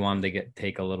maybe want him to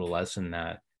take a little less than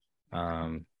that.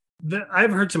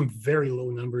 I've heard some very low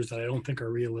numbers that I don't think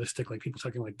are realistic, like people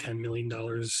talking like $10 million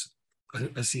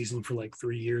a season for like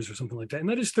 3 years or something like that. And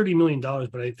that is $30 million.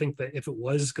 But I think that if it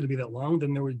was going to be that long,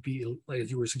 then there would be, like as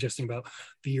you were suggesting about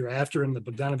the year after in the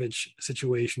Bogdanovic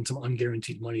situation, some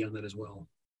unguaranteed money on that as well.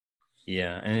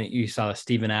 Yeah, and you saw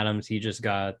Steven Adams, he just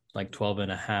got like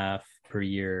 12.5 per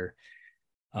year.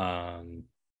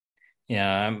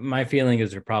 Yeah, my feeling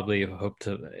is they're probably hope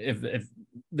to, if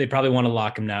they probably want to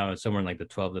lock him now somewhere in like the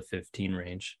 12 to 15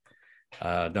 range.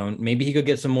 Maybe he could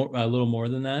get some more, a little more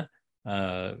than that,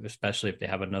 especially if they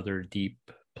have another deep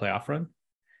playoff run.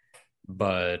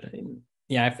 But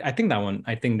yeah, I think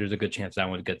there's a good chance that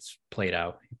one gets played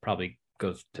out. He probably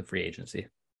goes to free agency.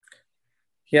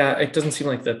 Yeah, it doesn't seem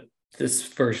like this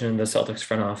version of the Celtics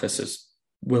front office is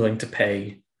willing to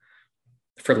pay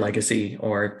for legacy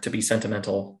or to be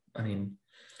sentimental. I mean,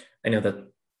 I know that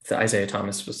the Isaiah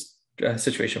Thomas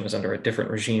situation was under a different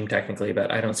regime technically,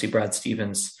 but I don't see Brad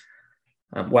Stevens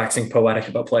waxing poetic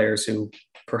about players who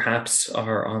perhaps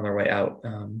are on their way out.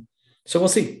 So we'll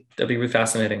see. That'll be really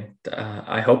fascinating.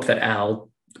 I hope that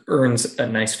Al earns a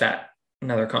nice fat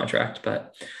another contract,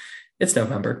 but it's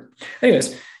November.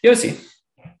 Anyways, Yossi,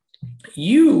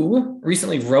 you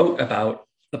recently wrote about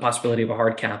the possibility of a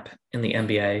hard cap in the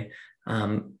NBA,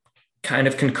 kind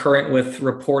of concurrent with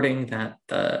reporting that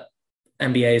the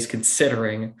NBA is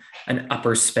considering an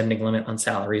upper spending limit on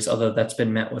salaries, although that's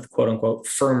been met with quote unquote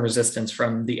firm resistance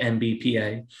from the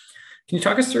NBPA. Can you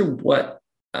talk us through what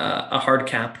a hard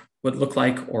cap would look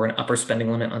like, or an upper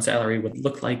spending limit on salary would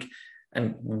look like,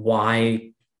 and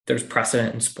why there's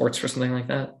precedent in sports for something like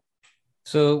that?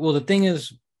 So, well, the thing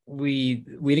is, we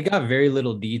got very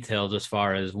little details as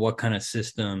far as what kind of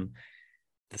system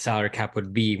the salary cap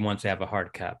would be once they have a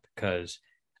hard cap, because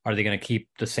are they going to keep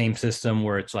the same system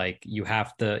where it's like you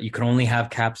can only have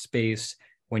cap space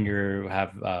when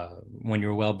when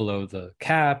you're well below the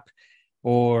cap,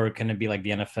 or can it be like the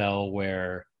NFL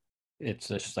where it's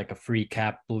just like a free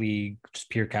cap league, just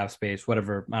pure cap space,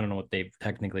 whatever? I don't know what they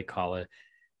technically call it.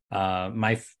 I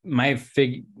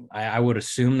would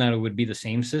assume that it would be the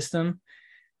same system.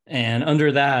 And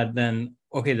under that, then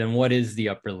what is the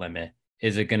upper limit?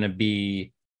 Is it going to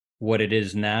be what it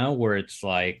is now, where it's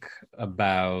like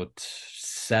about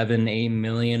 7-8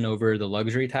 million over the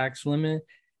luxury tax limit,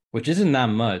 which isn't that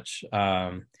much.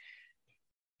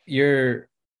 You're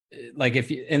like,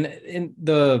 if you in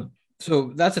the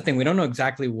so that's the thing, we don't know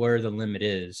exactly where the limit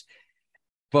is,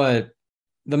 but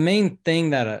the main thing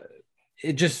that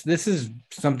this is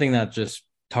something that just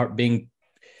being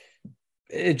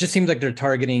it just seems like they're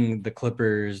targeting the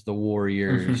Clippers, the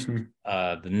Warriors,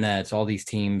 the Nets, all these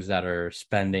teams that are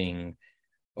spending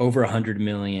over 100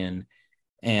 million.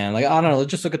 And like, I don't know,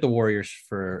 let's just look at the Warriors,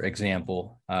 for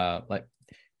example. Like,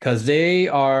 because they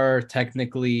are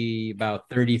technically about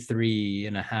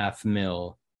 33.5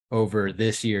 mil over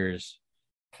this year's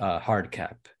hard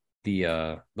cap,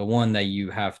 the one that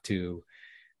you have to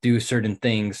do certain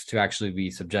things to actually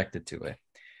be subjected to it.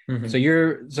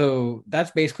 So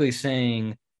that's basically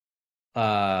saying,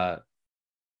 like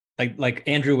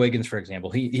Andrew Wiggins, for example,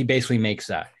 he basically makes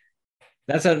that.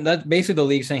 That's basically the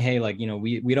league saying, hey, like, you know,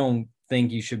 we don't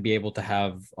think you should be able to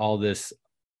have all this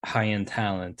high end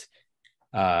talent.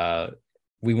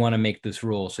 We want to make this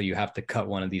rule, so you have to cut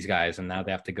one of these guys, and now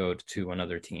they have to go to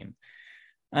another team.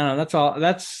 I don't know.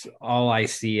 That's all I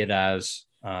see it as.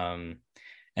 And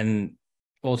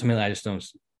ultimately, I just don't.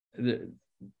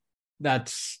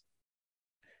 That's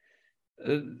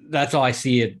all I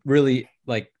see it really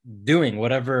like doing.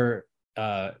 Whatever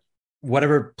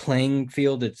playing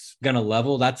field it's gonna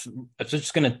level, it's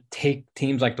just gonna take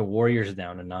teams like the Warriors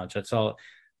down a notch. That's all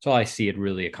I see it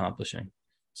really accomplishing.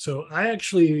 So I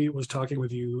actually was talking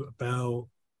with you about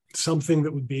something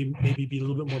that would be maybe be a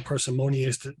little bit more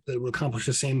parsimonious that will accomplish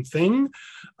the same thing.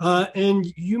 And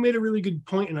you made a really good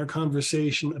point in our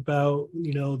conversation about,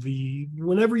 you know,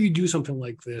 whenever you do something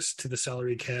like this to the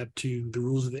salary cap, to the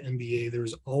rules of the NBA,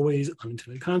 there's always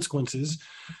unintended consequences.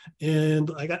 And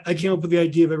I came up with the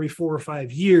idea of every 4 or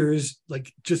 5 years,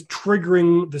 like just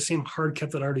triggering the same hard cap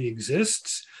that already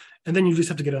exists. And then you just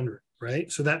have to get under it.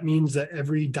 Right. So that means that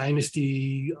every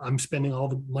dynasty, I'm spending all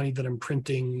the money that I'm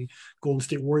printing Golden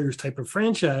State Warriors type of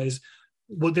franchise.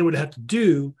 What they would have to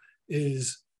do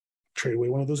is trade away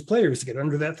one of those players to get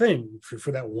under that thing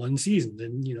for that one season.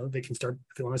 Then, you know, they can start,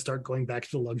 if they want to start going back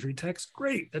to the luxury tax,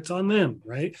 great. That's on them.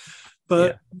 Right.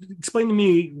 But explain to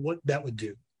me what that would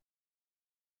do.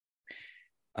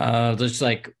 Just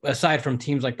like, aside from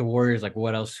teams like the Warriors, like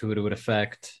what else would it would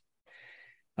affect?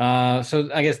 So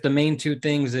I guess the main two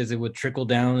things is it would trickle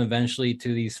down eventually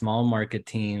to these small market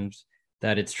teams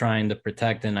that it's trying to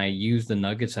protect. And I use the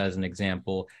Nuggets as an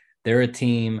example. They're a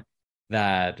team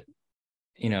that,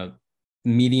 you know,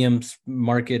 medium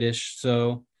market-ish,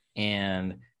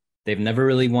 and they've never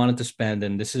really wanted to spend.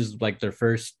 And this is like their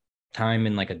first time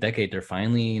in like a decade. They're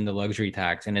finally in the luxury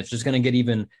tax, and it's just going to get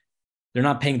even, they're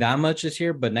not paying that much this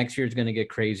year, but next year it's going to get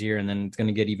crazier, and then it's going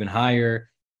to get even higher.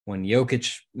 When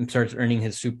Jokic starts earning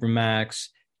his super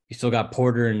max, you still got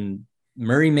Porter and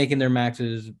Murray making their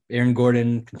maxes. Aaron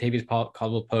Gordon, Kentavious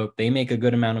Caldwell-Pope, they make a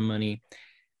good amount of money.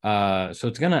 So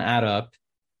it's going to add up.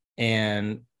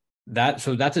 And that's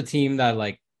a team that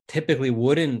like typically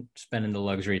wouldn't spend in the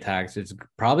luxury tax. It's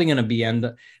probably going to be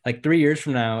like 3 years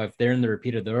from now, if they're in the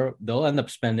repeater, they'll end up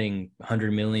spending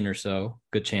 100 million or so,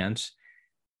 good chance.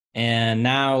 And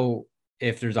now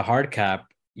if there's a hard cap,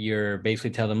 you're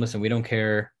basically telling them, listen, we don't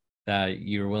care that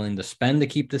you're willing to spend to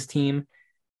keep this team.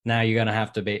 Now you're going to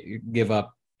have to give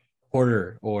up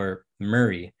Porter or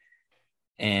Murray.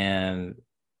 And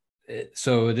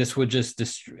so this would just,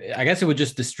 I guess it would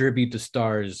just distribute the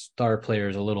star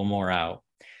players a little more out.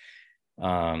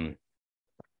 And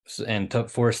to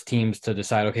force teams to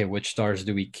decide, okay, which stars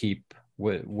do we keep?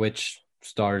 Which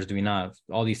stars do we not?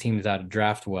 All these teams that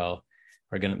draft well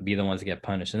are going to be the ones that get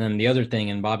punished. And then the other thing,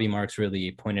 and Bobby Marks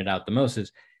really pointed out the most,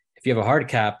 is if you have a hard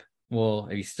cap, well,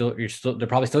 they're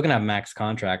probably still going to have max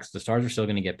contracts. The stars are still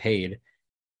going to get paid.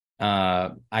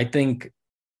 I think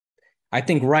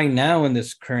right now in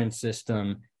this current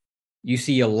system, you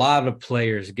see a lot of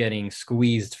players getting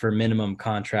squeezed for minimum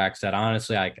contracts that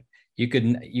honestly, you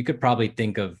could probably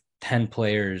think of 10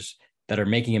 players that are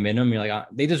making a minimum. You're like,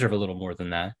 they deserve a little more than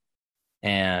that.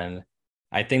 And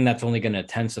I think that's only going to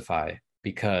intensify,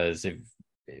 because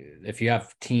if you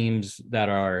have teams that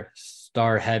are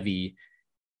star heavy,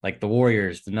 like the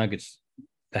Warriors, the Nuggets,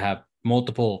 that have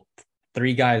multiple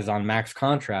 3 guys on max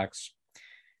contracts,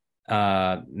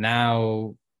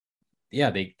 now,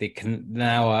 they can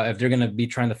now, if they're going to be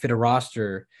trying to fit a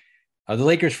roster, the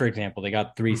Lakers, for example, they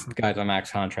got 3 guys on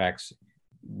max contracts.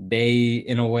 They,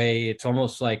 in a way, it's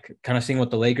almost like kind of seeing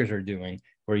what the Lakers are doing,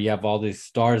 where you have all these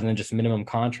stars and then just minimum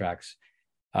contracts.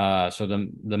 So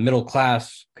the middle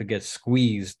class could get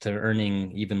squeezed to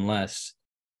earning even less.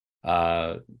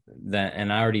 That,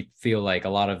 and I already feel like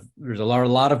there's a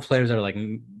lot of players that are like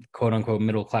quote unquote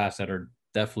middle class that are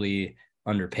definitely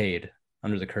underpaid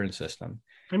under the current system.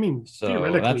 I mean,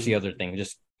 So that's the other thing.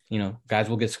 Just, guys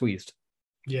will get squeezed.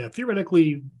 Yeah,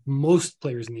 theoretically, most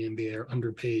players in the NBA are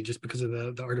underpaid just because of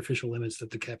the artificial limits that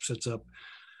the cap sets up.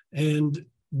 And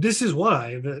this is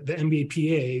why the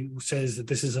NBAPA says that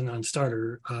this is a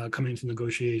non-starter coming into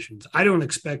negotiations. I don't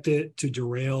expect it to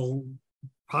derail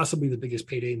possibly the biggest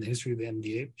payday in the history of the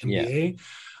NBA.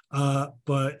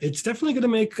 But it's definitely going to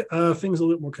make things a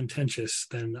little bit more contentious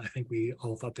than I think we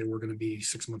all thought they were going to be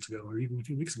 6 months ago or even a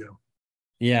few weeks ago.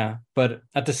 Yeah, but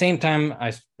at the same time,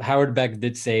 Howard Beck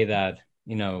did say that,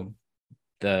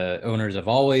 the owners have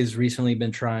always recently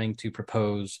been trying to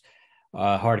propose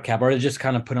hard cap, or just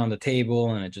kind of put on the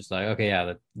table, and it's just like, okay,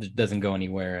 yeah, that doesn't go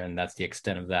anywhere, and that's the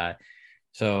extent of that.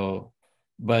 So,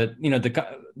 but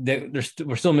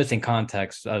we're still missing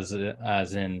context, as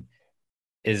in,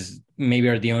 is maybe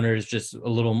are the owners just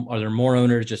are there more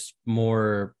owners just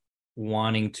more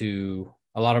wanting to?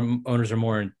 A lot of owners are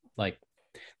more like,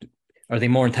 are they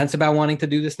more intense about wanting to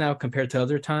do this now compared to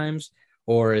other times?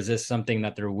 Or is this something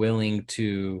that they're willing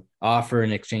to offer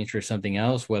in exchange for something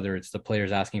else, whether it's the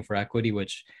players asking for equity,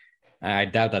 which I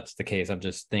doubt that's the case. I'm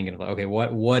just thinking, okay,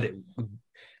 what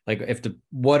are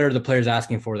the players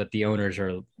asking for that the owners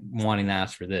are wanting to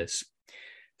ask for this?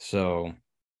 So,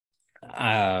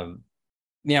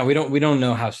 we don't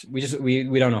know how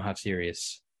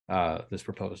serious this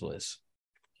proposal is.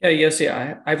 Yeah, yes,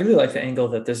 yeah. I really like the angle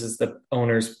that this is the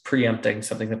owners preempting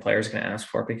something the players are going to ask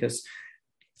for, because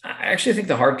I actually think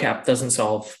the hard cap doesn't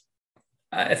solve.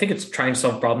 I think it's trying to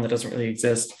solve a problem that doesn't really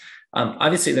exist.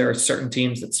 Obviously, there are certain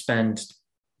teams that spend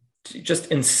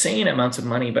just insane amounts of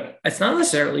money, but it's not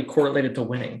necessarily correlated to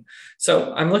winning.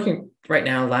 So I'm looking right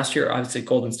now. Last year, obviously,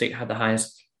 Golden State had the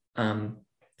highest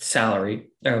salary,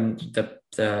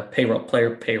 the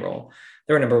player payroll.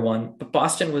 They were number one, but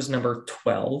Boston was number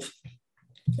 12.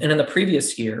 And in the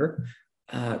previous year,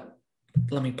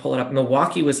 let me pull it up.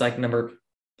 Milwaukee was like number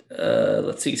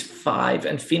 5,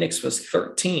 and Phoenix was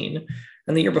 13.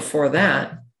 And the year before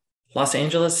that, Los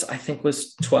Angeles, I think,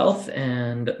 was 12th,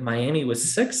 and Miami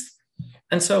was 6th.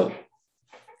 And so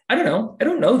I don't know. I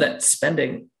don't know that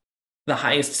spending the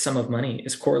highest sum of money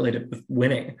is correlated with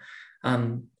winning.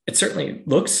 It certainly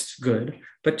looks good,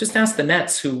 but just ask the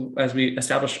Nets, who, as we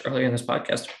established earlier in this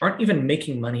podcast, aren't even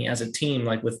making money as a team,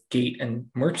 like with gate and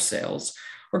merch sales,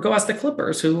 or go ask the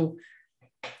Clippers, who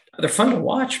they're fun to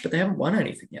watch, but they haven't won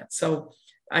anything yet. So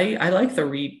I like the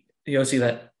read, Yossi,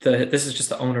 that this is just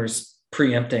the owners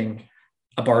preempting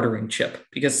a bartering chip,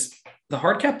 because the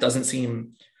hard cap doesn't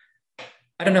seem,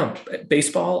 I don't know,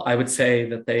 baseball, I would say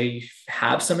that they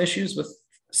have some issues with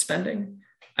spending.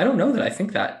 I don't know that I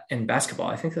think that in basketball.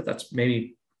 I think that that's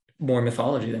maybe more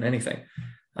mythology than anything.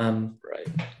 Right.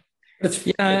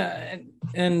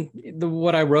 And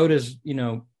what I wrote is,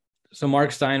 so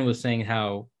Mark Stein was saying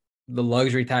how the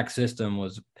luxury tax system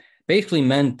was basically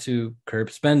meant to curb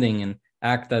spending and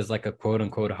act as like a quote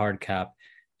unquote hard cap.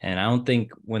 And I don't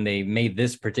think when they made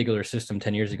this particular system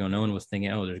 10 years ago, no one was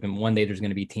thinking, oh, one day there's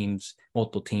going to be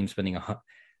multiple teams spending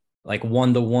like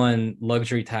 1-to-1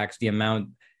 luxury tax, the amount,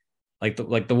 like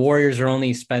the Warriors are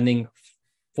only spending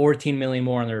 $14 million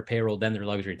more on their payroll than their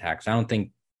luxury tax. I don't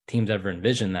think teams ever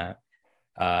envisioned that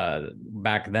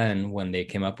back then when they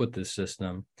came up with this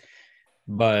system.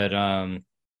 But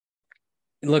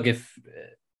look, if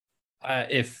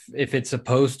it's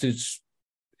supposed to,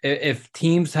 if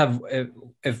teams have,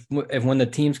 if when the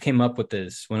teams came up with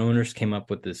this, when owners came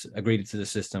up with this, agreed to the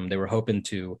system, they were hoping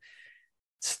to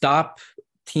stop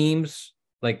teams,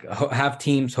 like have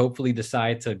teams hopefully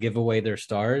decide to give away their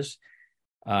stars.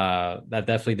 That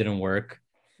definitely didn't work.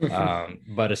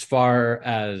 But as far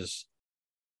as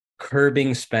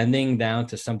curbing spending down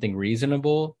to something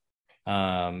reasonable,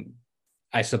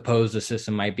 I suppose the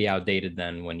system might be outdated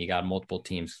then when you got multiple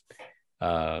teams,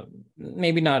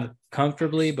 maybe not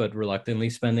comfortably, but reluctantly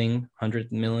spending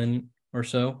 100 million or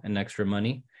so in extra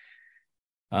money.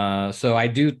 So I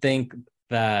do think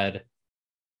that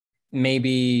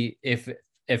maybe if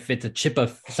it's a chip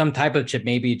of some type of chip,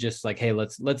 maybe just like, hey,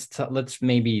 let's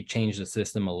maybe change the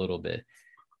system a little bit,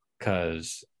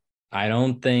 because I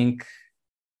don't think,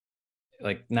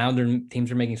 like, now their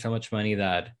teams are making so much money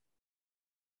that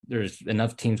there's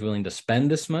enough teams willing to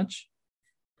spend this much.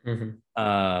 Mm-hmm.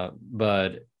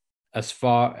 But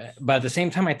at the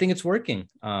same time, I think it's working.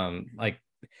 Like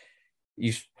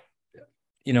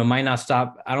might not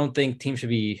stop. I don't think teams are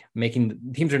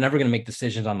never going to make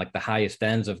decisions on like the highest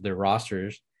ends of their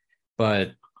rosters,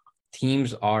 but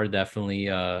teams are definitely,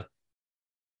 not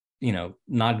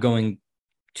going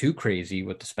too crazy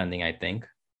with the spending, I think.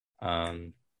 Yeah,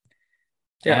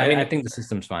 I think the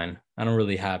system's fine. I don't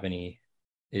really have any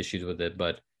issues with it,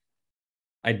 but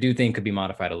I do think it could be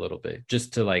modified a little bit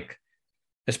just to like,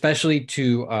 especially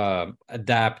to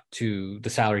adapt to the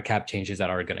salary cap changes that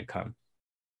are going to come.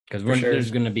 Because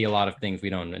there's going to be a lot of things we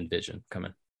don't envision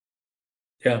coming.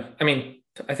 Yeah, I mean,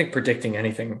 I think predicting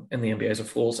anything in the NBA is a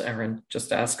fool's errand.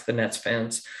 Just ask the Nets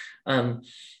fans.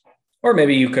 Or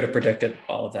maybe you could have predicted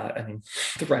all of that. I mean,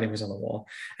 the writing was on the wall.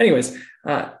 Anyways,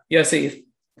 Yossi,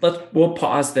 we'll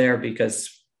pause there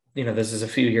because, this is a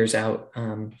few years out.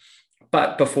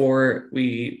 But before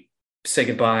we say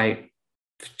goodbye,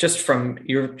 just from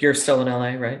you're still in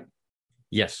LA, right?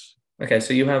 Yes. Okay,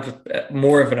 so you have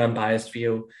more of an unbiased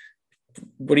view.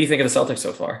 What do you think of the Celtics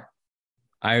so far?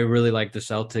 I really like the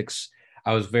Celtics.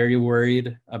 I was very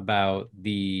worried about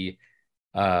the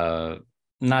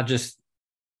not just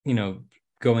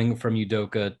going from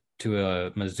Udoka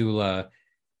to Mazzulla,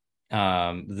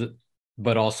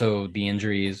 but also the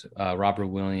injuries, Robert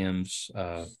Williams,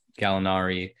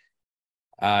 Gallinari.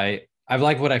 I've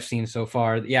liked what I've seen so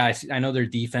far. Yeah, I know their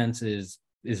defense is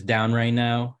down right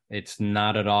now. It's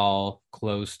not at all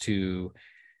close to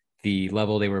the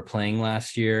level they were playing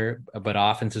last year, but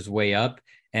offense is way up.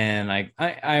 And I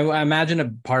imagine a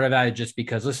part of that is just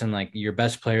because, listen, like your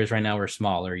best players right now are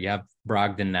smaller. You have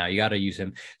Brogdon now. You got to use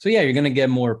him. So, yeah, you're going to get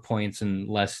more points and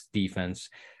less defense.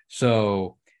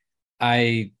 So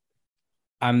I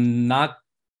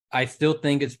still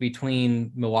think it's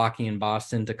between Milwaukee and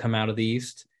Boston to come out of the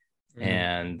East. Mm-hmm.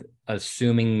 And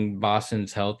assuming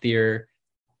Boston's healthier,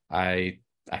 I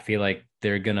feel like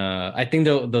I think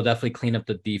they'll definitely clean up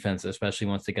the defense, especially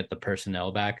once they get the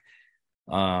personnel back.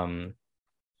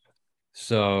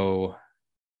 So,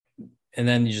 and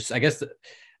then I guess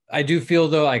I do feel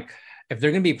though, like if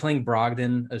they're going to be playing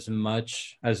Brogdon as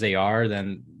much as they are,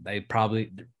 then they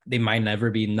might never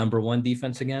be number one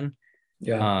defense again.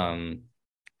 Yeah.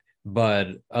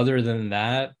 But other than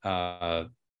that, I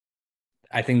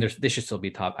think they should still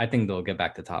be top. I think they'll get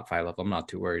back to top 5 level. I'm not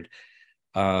too worried.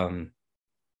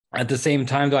 At the same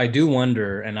time, though, I do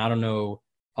wonder, and I don't know,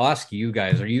 I'll ask you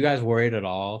guys, are you guys worried at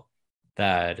all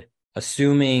that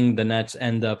assuming the Nets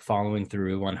end up following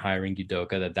through on hiring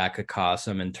Udoka, that could cause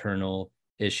some internal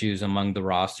issues among the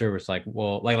roster? Where it's like,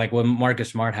 well, like what Marcus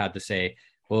Smart had to say,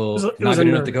 well, not good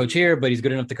enough to coach here, but he's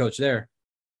good enough to coach there.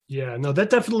 Yeah, no, that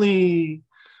definitely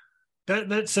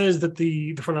that says that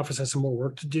the front office has some more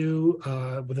work to do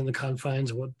within the confines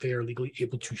of what they are legally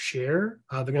able to share.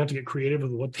 They're going to have to get creative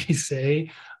with what they say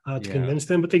to convince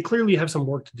them, but they clearly have some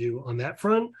work to do on that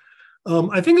front.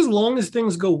 I think as long as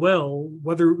things go well,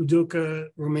 whether Udoka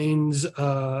remains,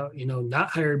 not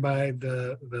hired by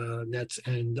the Nets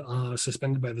and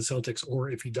suspended by the Celtics,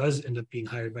 or if he does end up being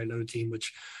hired by another team,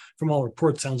 which from all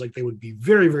reports sounds like they would be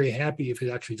very, very happy if it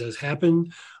actually does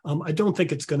happen. I don't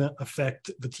think it's going to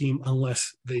affect the team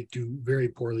unless they do very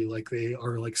poorly, like they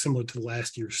are like similar to the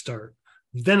last year's start.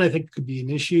 Then I think it could be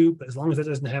an issue, but as long as that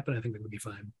doesn't happen, I think they're going to be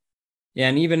fine. Yeah,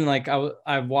 and even like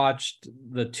I've watched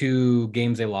the 2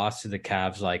 games they lost to the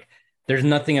Cavs. Like, there's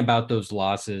nothing about those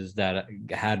losses that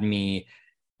had me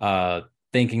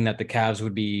thinking that the Cavs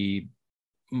would be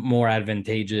more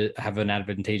advantageous, have an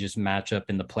advantageous matchup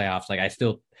in the playoffs. Like, I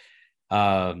still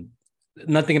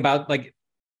nothing about, like,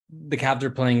 the Cavs are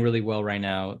playing really well right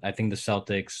now. I think the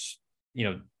Celtics,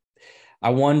 I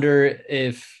wonder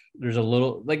if there's a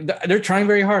little, like, they're trying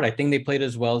very hard. I think they played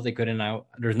as well as they could, and now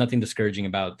there's nothing discouraging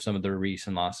about some of their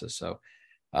recent losses. So,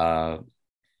 I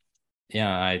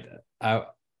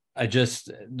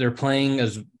just, they're playing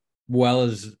as well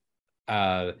as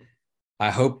I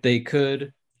hope they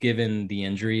could, given the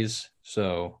injuries.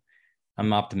 So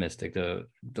I'm optimistic. At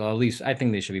least I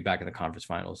think they should be back in the conference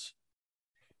finals.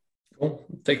 Cool.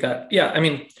 Take that. Yeah, I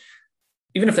mean,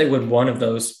 even if they win one of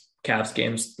those Cavs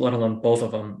games, let alone both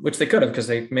of them, which they could have because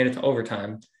they made it to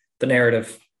overtime, the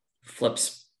narrative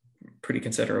flips pretty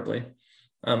considerably.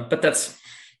 But that's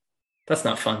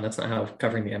not fun. That's not how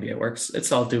covering the NBA works.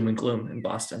 It's all doom and gloom in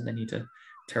Boston. They need to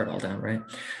tear it all down, right?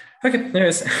 Okay,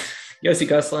 anyways, Yossi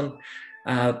Gosselin,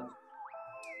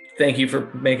 thank you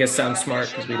for making us sound smart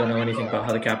because we don't know anything about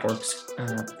how the cap works.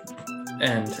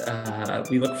 And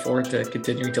we look forward to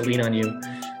continuing to lean on you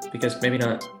because maybe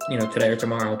not, today or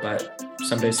tomorrow, but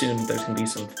someday soon there's going to be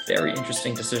some very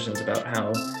interesting decisions about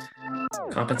how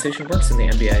compensation works in the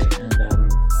NBA.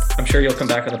 And I'm sure you'll come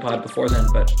back on the pod before then,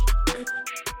 but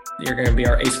you're going to be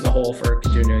our ace in the hole for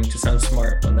continuing to sound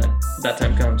smart when that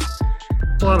time comes.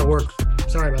 A lot of work.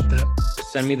 Sorry about that.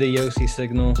 Send me the Yossi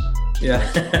signal. Yeah.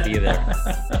 I'll be there.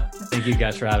 Thank you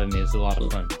guys for having me. It's a lot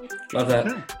of fun. Love that.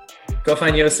 Yeah. Go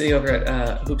find Yossi over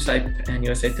at Hoops Hype and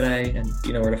USA Today, and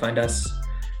you know where to find us.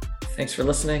 Thanks for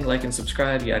listening. Like and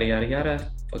subscribe, yada, yada,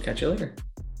 yada. We'll catch you later.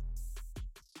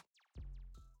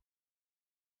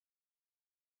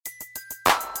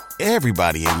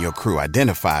 Everybody in your crew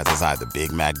identifies as either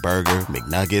Big Mac Burger,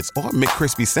 McNuggets, or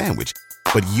McCrispy Sandwich.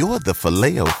 But you're the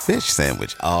Filet-O-Fish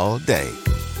Sandwich all day.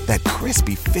 That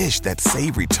crispy fish, that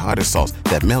savory tartar sauce,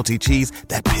 that melty cheese,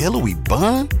 that pillowy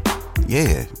bun.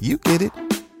 Yeah, you get it.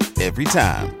 Every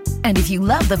time. And if you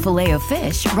love the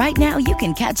Filet-O-Fish, right now you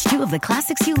can catch two of the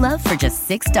classics you love for just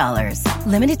 $6.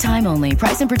 Limited time only.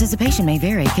 Price and participation may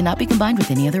vary. Cannot be combined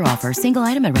with any other offer. Single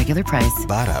item at regular price.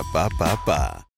 Ba-da-ba-ba-ba.